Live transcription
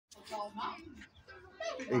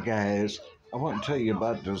Hey guys, I want to tell you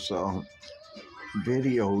about this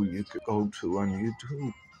video you could go to on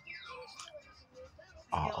YouTube.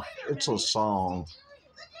 It's a song.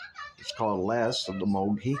 It's called Last of the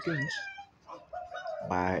Mohicans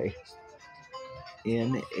by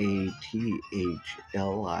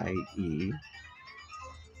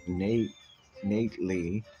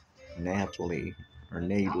Nathalie, Nathalie, or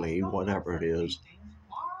Nathalie, whatever it is,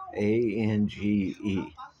 Ange.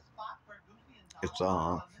 It's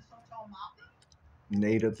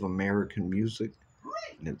Native American music,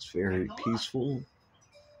 and it's very peaceful.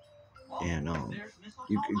 And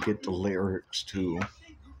you can get the lyrics too.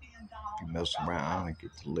 You mess around and get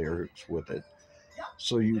the lyrics with it,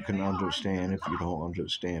 so you can understand if you don't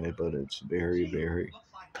understand it. But it's very, very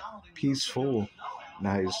peaceful,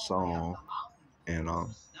 nice song. And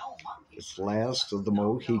it's "Last of the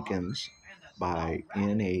Mohicans" by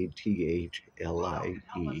Nathalie,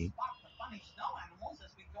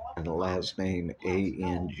 and the last name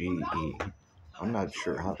Ange. I'm not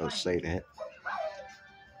sure how to say that.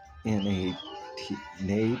 Nathalie,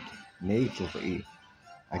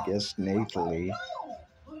 I guess Nathalie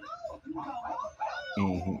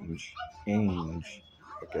Ange,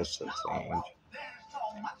 I guess that's Ange.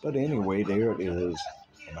 But anyway, there it is.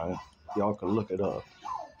 Y'all can look it up.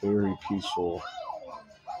 Very peaceful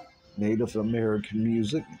Native American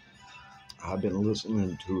music. I've been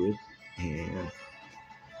listening to it, and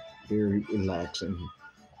very relaxing.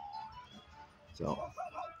 So,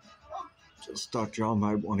 just thought y'all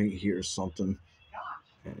might want to hear something.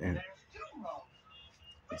 And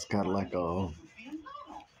it's got like a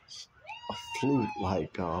flute,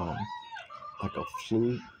 like a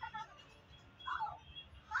flute.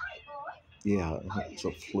 Yeah, it's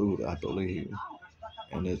a flute, I believe.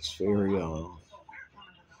 And it's very,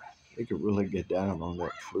 they could really get down on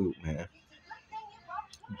that flute, man.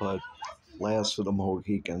 But Last of the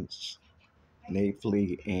Mohicans,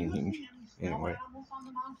 Nathalie Ange. Anyway,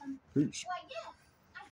 peace.